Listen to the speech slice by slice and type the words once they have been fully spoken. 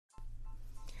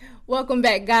Welcome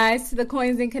back, guys, to the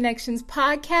Coins and Connections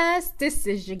podcast. This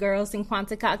is your girl,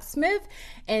 Cinquanta Cox Smith,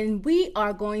 and we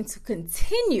are going to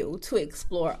continue to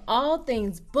explore all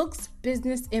things books,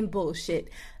 business, and bullshit.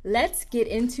 Let's get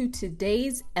into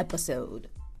today's episode.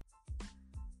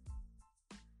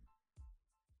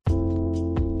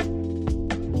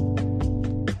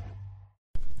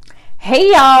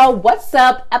 Hey, y'all, what's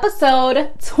up?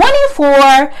 Episode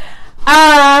 24.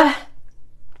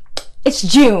 It's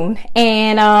June,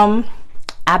 and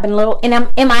I've been a little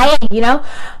MIA,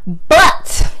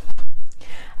 but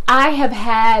I have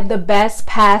had the best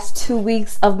past 2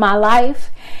 weeks of my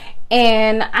life,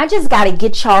 and I just got to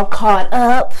get y'all caught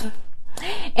up.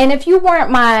 And if you weren't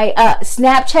my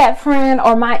Snapchat friend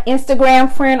or my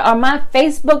Instagram friend or my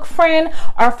Facebook friend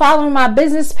or following my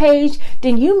business page,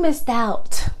 then you missed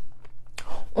out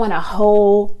on a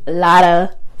whole lot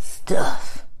of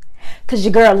stuff, because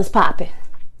your girl is popping.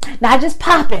 Not just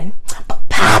popping, but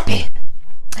popping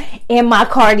in my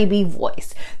Cardi B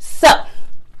voice. So,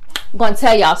 I'm going to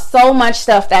tell y'all so much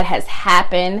stuff that has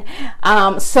happened.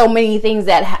 So many things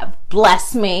that have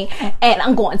blessed me. And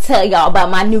I'm going to tell y'all about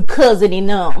my new cousin in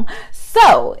them.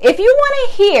 So, if you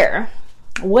want to hear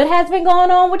what has been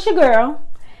going on with your girl,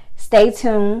 stay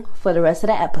tuned for the rest of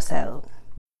the episode.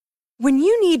 When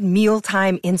you need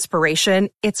mealtime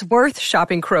inspiration, it's worth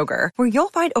shopping Kroger, where you'll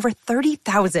find over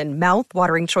 30,000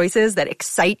 mouth-watering choices that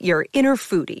excite your inner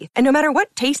foodie. And no matter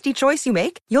what tasty choice you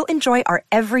make, you'll enjoy our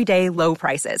everyday low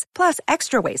prices, plus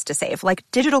extra ways to save, like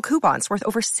digital coupons worth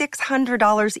over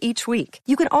 $600 each week.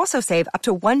 You can also save up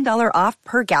to $1 off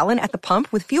per gallon at the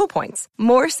pump with fuel points.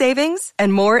 More savings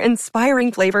and more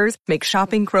inspiring flavors make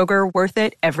shopping Kroger worth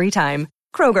it every time.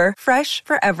 Kroger, fresh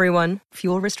for everyone.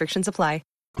 Fuel restrictions apply.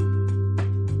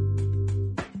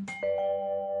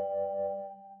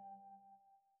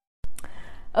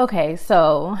 Okay,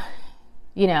 so,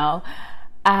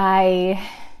 I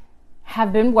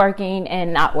have been working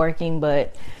and not working,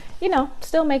 but,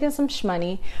 still making some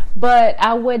shmoney. But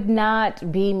I would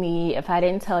not be me if I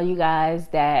didn't tell you guys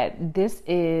that this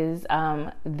is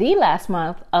the last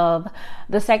month of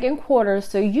the second quarter.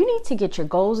 So you need to get your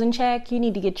goals in check. You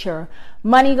need to get your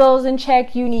money goals in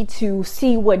check. You need to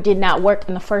see what did not work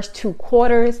in the first 2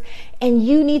 quarters. And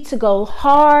you need to go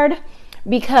hard,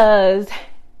 because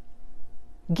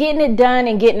getting it done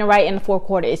and getting it right in the fourth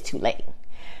quarter is too late.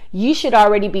 You should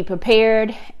already be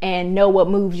prepared and know what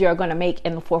moves you're going to make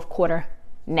in the fourth quarter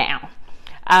now.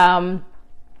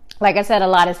 Like I said, a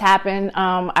lot has happened.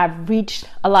 I've reached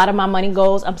a lot of my money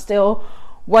goals. I'm still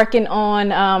working on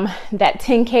that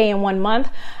 10K in 1 month.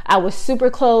 I was super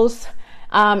close.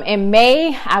 In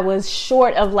May, I was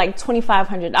short of like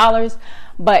 $2,500,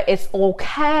 but it's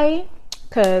okay,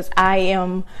 because I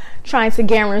am trying to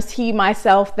guarantee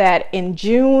myself that in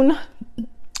June,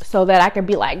 so that I could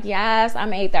be like, yes, I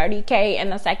made 30K in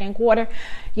the second quarter.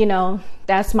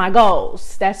 That's my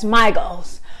goals. That's my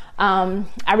goals.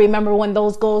 I remember when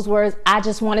those goals were, I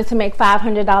just wanted to make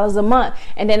 $500 a month.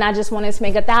 And then I just wanted to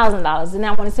make $1,000. And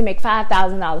I wanted to make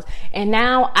 $5,000. And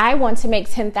now I want to make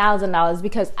 $10,000,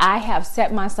 because I have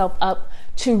set myself up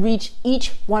to reach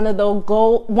each one of those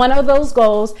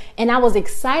goals, and I was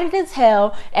excited as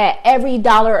hell at every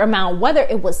dollar amount, whether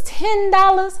it was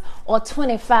 $10 or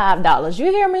 $25.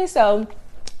 You hear me? So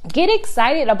get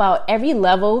excited about every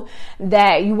level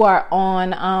that you are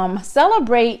on.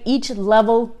 Celebrate each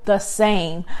level the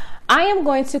same. I am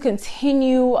going to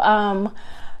continue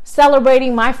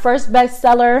celebrating my first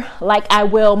bestseller like I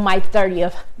will my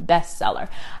 30th bestseller.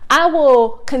 I will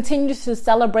continue to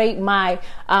celebrate my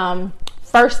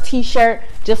first t-shirt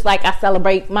just like I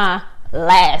celebrate my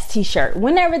last t-shirt,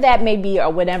 whenever that may be or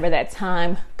whenever that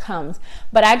time comes.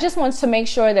 But I just want to make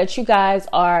sure that you guys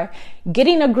are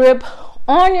getting a grip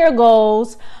on your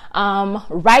goals,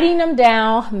 writing them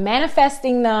down,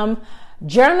 manifesting them,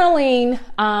 journaling,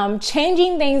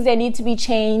 changing things that need to be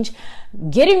changed,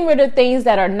 getting rid of things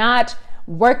that are not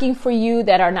working for you,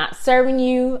 that are not serving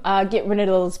you, get rid of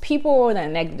those people or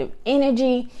that negative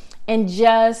energy, and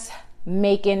just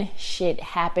making shit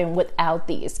happen without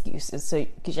the excuses, so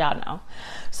because y'all know.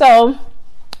 So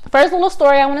first little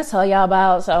story I want to tell y'all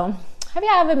about. So have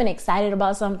y'all ever been excited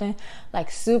about something,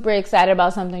 like super excited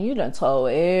about something? You done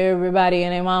told everybody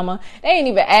and their mama, they ain't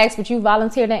even asked, but you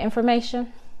volunteered that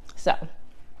information. So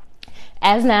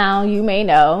as now you may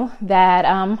know that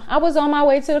I was on my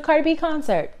way to the Cardi B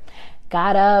concert.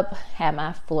 Got up, had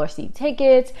my floor seat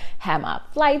tickets, had my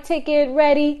flight ticket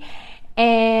ready,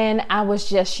 and I was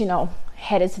just,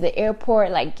 headed to the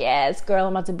airport like, yes, girl,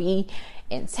 I'm about to be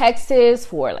in Texas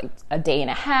for like a day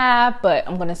and a half, but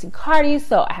I'm going to see Cardi.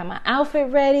 So I had my outfit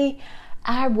ready.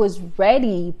 I was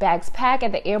ready, bags packed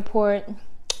at the airport.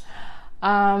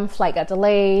 Flight got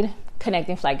delayed.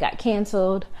 Connecting flight got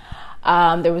canceled.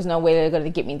 There was no way they were going to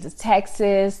get me to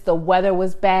Texas. The weather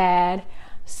was bad.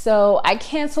 So I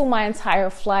canceled my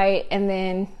entire flight, and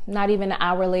then not even an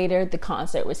hour later, the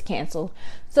concert was canceled.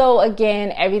 So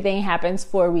again, everything happens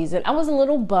for a reason. I was a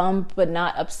little bummed, but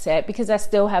not upset, because I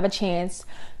still have a chance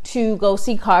to go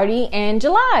see Cardi in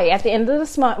July at the end of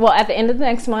this month. Well, at the end of the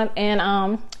next month in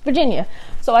Virginia.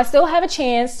 So I still have a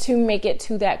chance to make it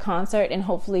to that concert, and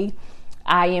hopefully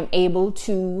I am able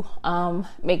to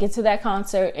make it to that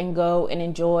concert and go and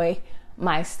enjoy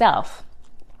myself.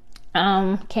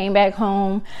 Came back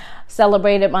home,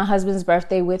 celebrated my husband's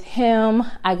birthday with him.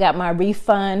 I got my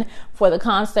refund for the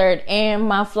concert and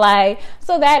my flight.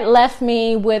 So that left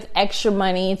me with extra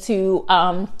money to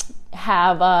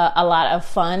have a lot of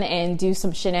fun and do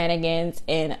some shenanigans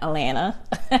in Atlanta.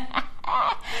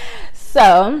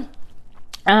 So,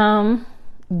 do y'all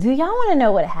want to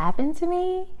know what happened to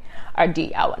me? Or do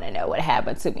y'all want to know what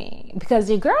happened to me? Because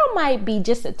your girl might be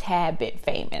just a tad bit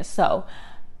famous. So,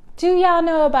 do y'all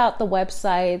know about the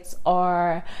websites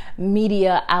or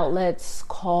media outlets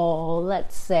called,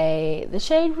 let's say, The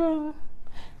Shade Room,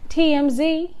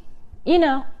 TMZ? You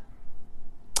know.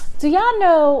 Do y'all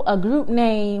know a group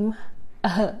named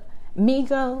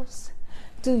Migos?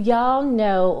 Do y'all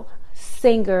know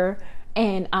singer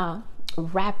and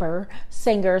rapper,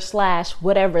 singer /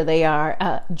 whatever they are,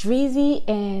 Dreezy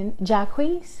and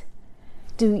Jacquees?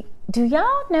 Do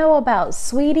y'all know about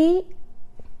Sweetie?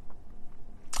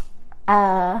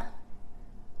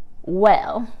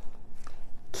 Well,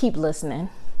 keep listening.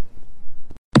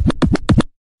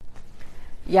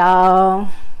 Y'all,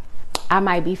 I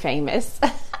might be famous.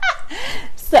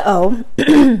 So,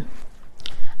 I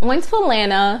went to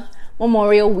Atlanta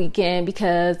Memorial weekend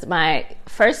because my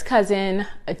first cousin,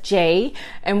 Jay,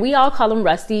 and we all call him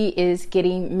Rusty, is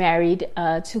getting married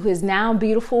to his now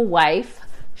beautiful wife,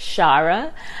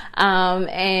 Shara.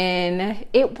 And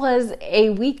it was a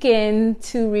weekend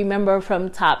to remember from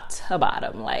top to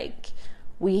bottom. Like,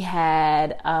 we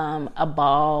had a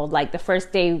ball. Like, the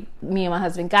first day me and my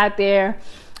husband got there,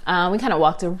 we kind of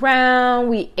walked around.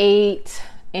 We ate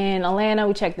in Atlanta.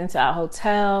 We checked into our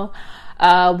hotel.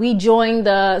 We joined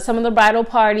some of the bridal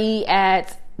party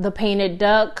at the Painted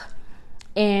Duck,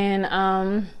 and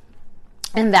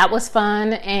that was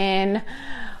fun. And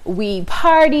we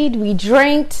partied, we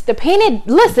drank.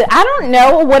 Listen, I don't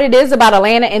know what it is about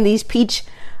Atlanta and these peach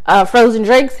frozen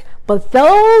drinks, but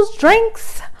those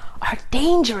drinks are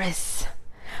dangerous,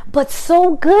 but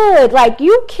so good. Like,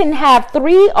 you can have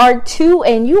 3 or 2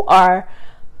 and you are,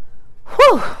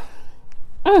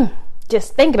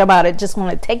 just thinking about it, just want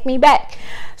to take me back.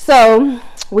 So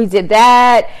we did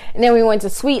that, and then we went to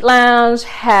Sweet Lounge,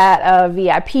 had a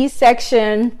VIP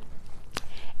section,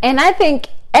 and I think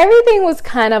everything was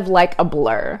kind of like a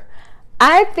blur.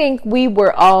 I think we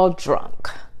were all drunk.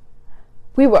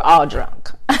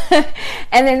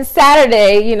 And then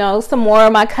Saturday, some more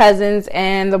of my cousins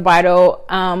and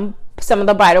some of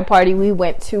the bridal party, we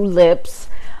went to Lips,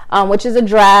 which is a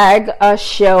drag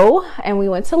show, and we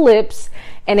went to Lips,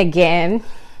 and again,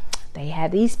 they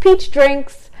had these peach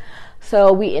drinks.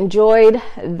 So we enjoyed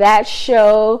that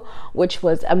show, which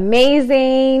was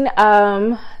amazing.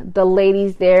 The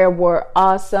ladies there were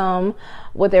awesome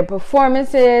with their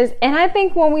performances. And I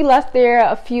think when we left there,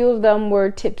 a few of them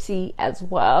were tipsy as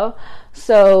well.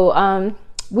 So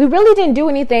we really didn't do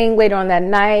anything later on that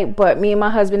night, but me and my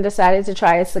husband decided to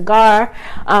try a cigar.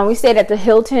 We stayed at the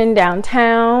Hilton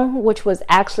downtown, which was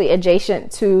actually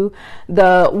adjacent to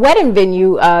the wedding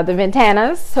venue, the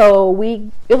Ventanas. So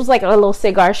it was like a little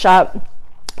cigar shop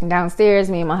downstairs.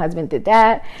 Me and my husband did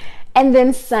that. And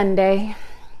then Sunday,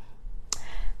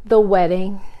 the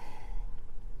wedding.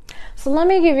 So let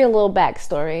me give you a little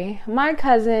backstory. My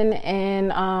cousin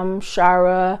and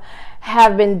Shara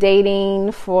have been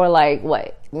dating for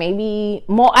maybe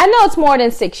more. I know it's more than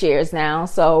 6 years now,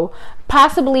 so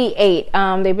possibly 8.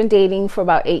 They've been dating for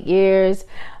about 8 years.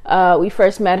 We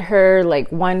first met her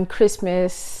one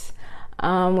Christmas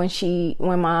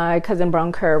when my cousin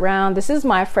brought her around. This is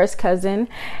my first cousin,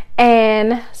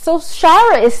 and so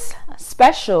Shara is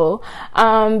special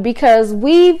because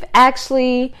we've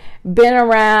actually been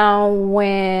around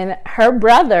when her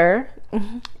brother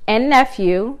and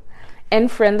nephew and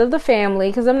friend of the family,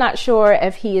 because I'm not sure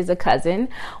if he is a cousin,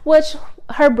 which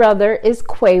her brother is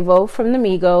Quavo from the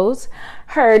Migos.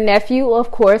 Her nephew, of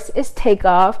course, is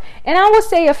Takeoff. And I would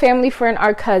say a family friend,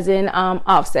 our cousin,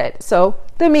 Offset. So,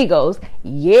 the Migos.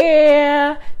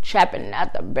 Yeah. Trapping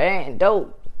out the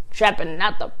bando. Trapping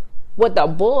out with the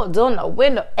boards on the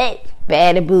window. Hey,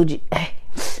 bad and bougie.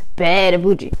 Bad and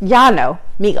bougie. Y'all know,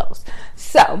 Migos.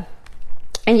 So,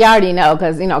 And you already know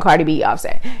because, Cardi B,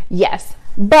 Offset. Yes.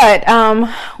 But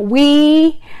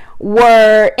we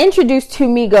were introduced to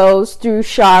Migos through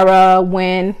Shara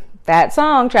when that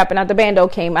song, Trapping Out the Bando,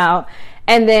 came out.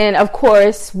 And then, of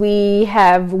course, we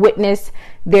have witnessed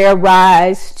their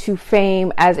rise to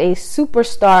fame as a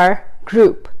superstar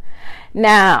group.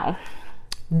 Now,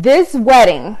 this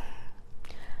wedding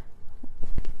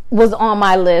was on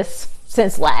my list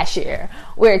since last year.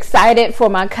 We're excited for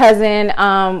my cousin.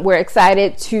 We're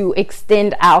excited to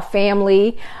extend our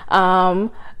family,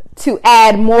 to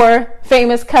add more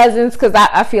famous cousins, because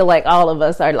I feel like all of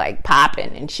us are like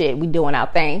popping and shit. We doing our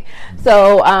thing.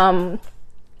 So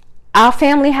our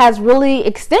family has really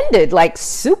extended, like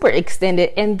super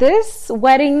extended. And this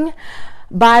wedding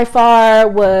by far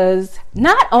was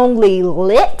not only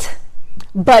lit,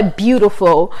 but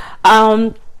beautiful.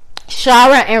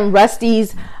 Shara and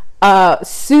Rusty's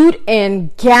suit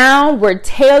and gown were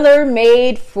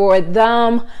tailor-made for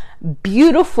them.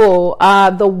 Beautiful.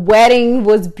 The wedding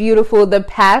was beautiful. The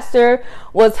pastor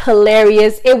was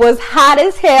hilarious. It was hot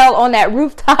as hell on that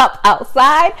rooftop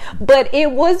outside, but it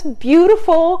was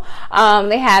beautiful.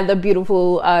 They had the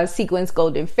beautiful sequence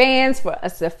golden fans for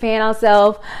us to fan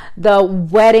ourselves. The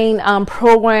wedding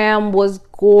program was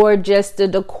gorgeous. The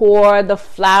decor, the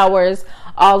flowers,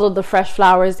 all of the fresh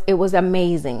flowers, it was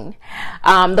amazing.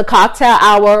 The cocktail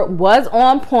hour was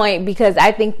on point because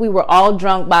I think we were all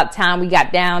drunk by the time we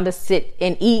got down to sit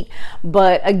and eat.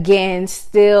 But again,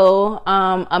 still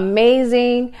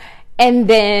amazing. And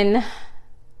then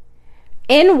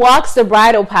in walks the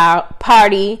bridal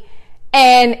party,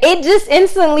 and it just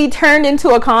instantly turned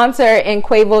into a concert, and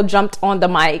Quavo jumped on the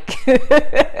mic.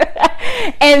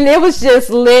 And it was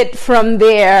just lit from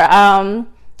there.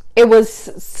 It was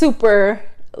super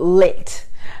lit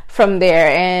from there,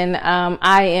 and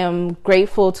I am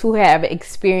grateful to have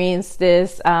experienced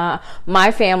this.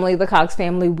 My family, the Cox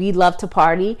family, we love to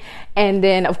party, and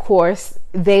then of course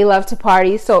they love to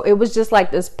party, so it was just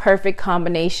like this perfect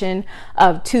combination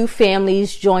of two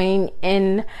families joining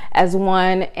in as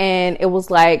one, and it was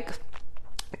like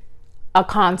a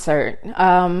concert.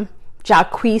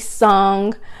 Jacquees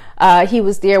sung. He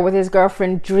was there with his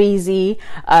girlfriend Dreezy.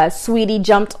 Sweetie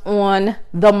jumped on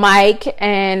the mic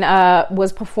and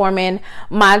was performing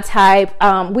My Type.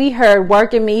 We heard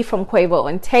Workin' Me from Quavo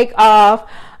and Takeoff.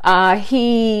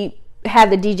 He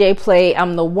had the DJ play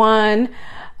I'm the One.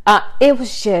 It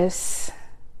was just,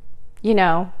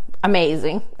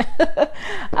 amazing.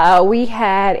 We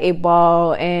had a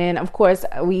ball, and of course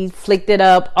we flicked it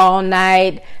up all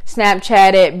night,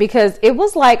 Snapchatted, because it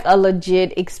was like a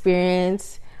legit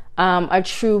experience. A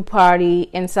true party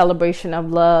in celebration of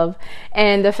love.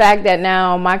 And the fact that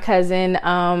now my cousin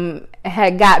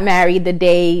had got married the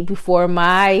day before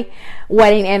my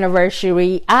wedding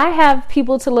anniversary, I have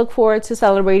people to look forward to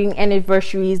celebrating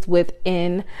anniversaries with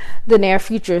in the near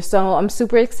future. So I'm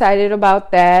super excited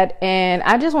about that. And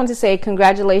I just want to say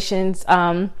congratulations,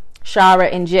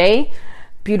 Shara and Jay.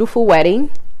 Beautiful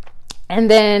wedding. And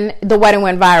then the wedding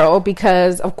went viral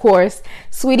because, of course,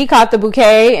 Sweetie caught the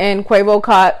bouquet and Quavo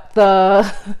caught the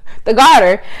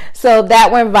garter. So that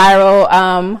went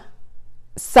viral.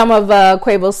 Some of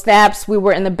Quavo's snaps we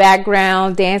were in the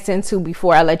background dancing to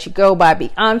Before I Let You Go by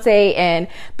Beyonce and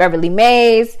Beverly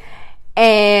Mays.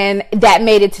 And that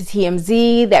made it to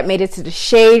TMZ. That made it to the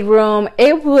Shade Room.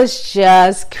 It was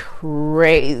just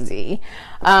crazy.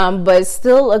 But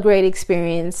still a great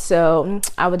experience. So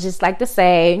I would just like to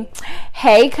say,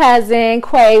 hey cousin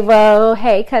Quavo,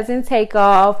 hey cousin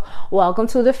Takeoff, welcome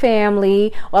to the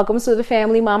family. Welcome to the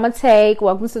family, Mama Take.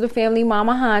 Welcome to the family,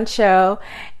 Mama Honcho.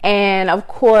 And of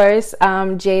course,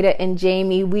 Jada and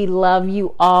Jamie, we love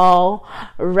you all.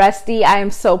 Rusty, I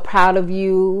am so proud of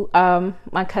you.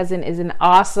 My cousin is an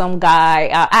awesome guy.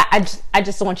 I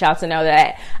just want y'all to know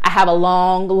that I have a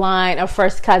long line of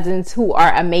first cousins who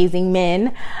are amazing men.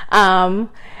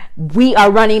 We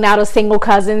are running out of single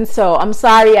cousins, so I'm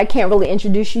sorry I can't really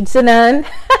introduce you to none.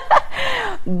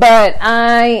 But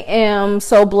I am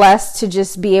so blessed to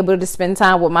just be able to spend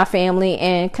time with my family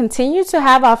and continue to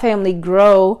have our family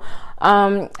grow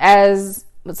as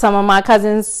some of my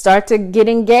cousins start to get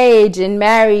engaged and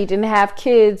married and have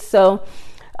kids. So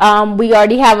we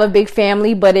already have a big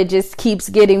family, but it just keeps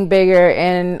getting bigger,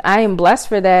 and I am blessed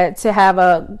for that, to have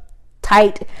a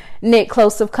tight knit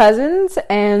close of cousins.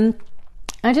 And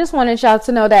I just wanted y'all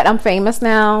to know that I'm famous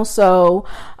now. So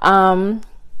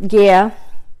yeah,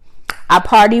 I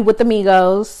party with the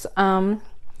Migos.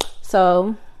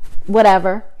 So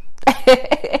whatever.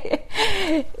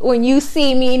 When you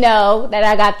see me, know that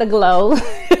I got the glow.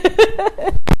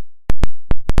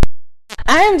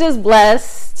 I am just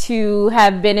blessed to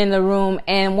have been in the room.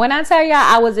 And when I tell y'all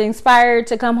I was inspired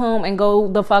to come home and go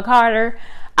the fuck harder,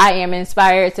 I am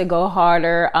inspired to go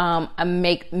harder,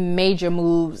 make major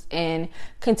moves and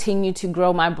continue to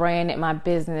grow my brand and my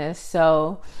business.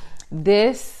 So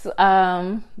this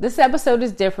episode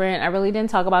is different. I really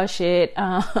didn't talk about shit.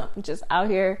 Just out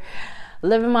here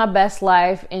living my best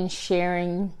life and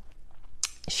sharing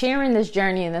this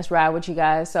journey and this ride with you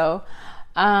guys. So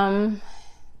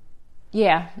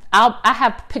yeah, I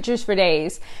have pictures for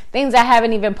days, things I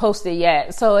haven't even posted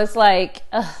yet. So it's like,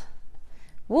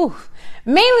 woo.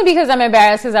 Mainly because I'm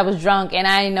embarrassed because I was drunk and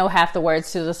I didn't know half the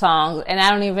words to the songs. And I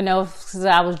don't even know if because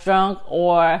I was drunk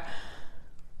or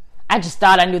I just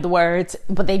thought I knew the words,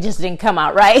 but they just didn't come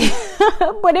out right.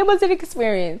 But it was an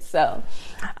experience. So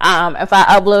if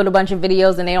I upload a bunch of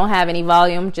videos and they don't have any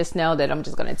volume, just know that I'm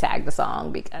just going to tag the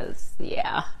song because,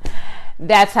 yeah,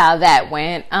 that's how that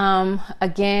went.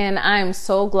 Again, I'm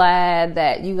so glad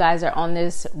that you guys are on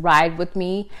this ride with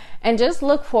me, and just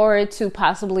look forward to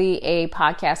possibly a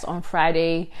podcast on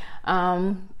Friday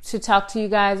to talk to you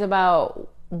guys about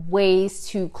ways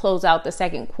to close out the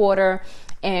second quarter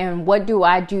and what do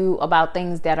I do about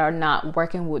things that are not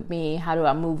working with me. How do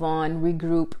I move on,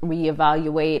 regroup,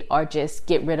 reevaluate, or just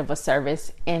get rid of a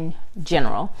service in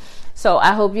general? So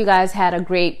I hope you guys had a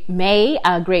great May,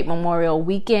 a great Memorial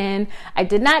weekend. I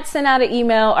did not send out an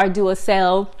email or do a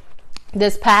sale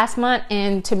this past month,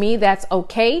 and to me that's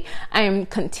okay. I am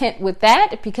content with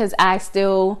that because I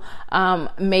still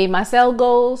made my sale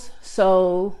goals.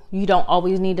 So you don't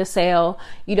always need a sale.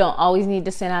 You don't always need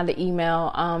to send out an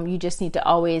email. You just need to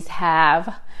always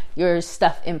have your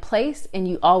stuff in place, and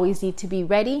you always need to be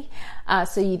ready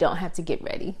so you don't have to get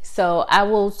ready. So I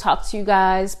will talk to you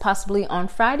guys possibly on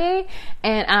Friday,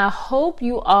 and I hope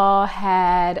you all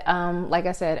had, like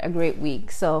I said, a great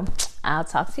week. So I'll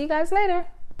talk to you guys later.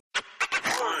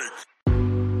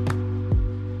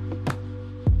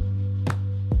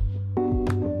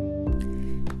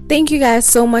 Thank you guys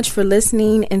so much for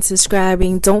listening and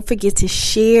subscribing. Don't forget to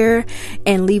share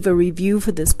and leave a review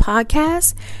for this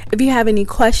podcast. If you have any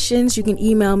questions, you can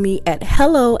email me at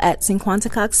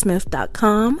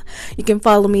hello@cinquantacoxsmith.com. You can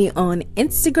follow me on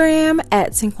Instagram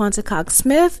at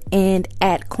cinquantacoxsmith and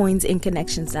at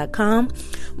coinsandconnections.com.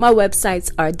 My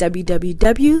websites are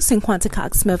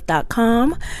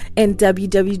www.cinquantacoxsmith.com and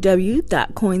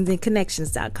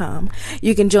www.coinsandconnections.com.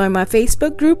 You can join my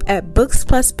Facebook group at Books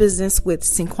Plus Business with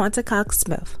Cinquanta Cox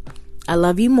Smith. I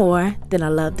love you more than I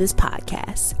love this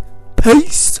podcast.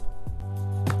 Peace.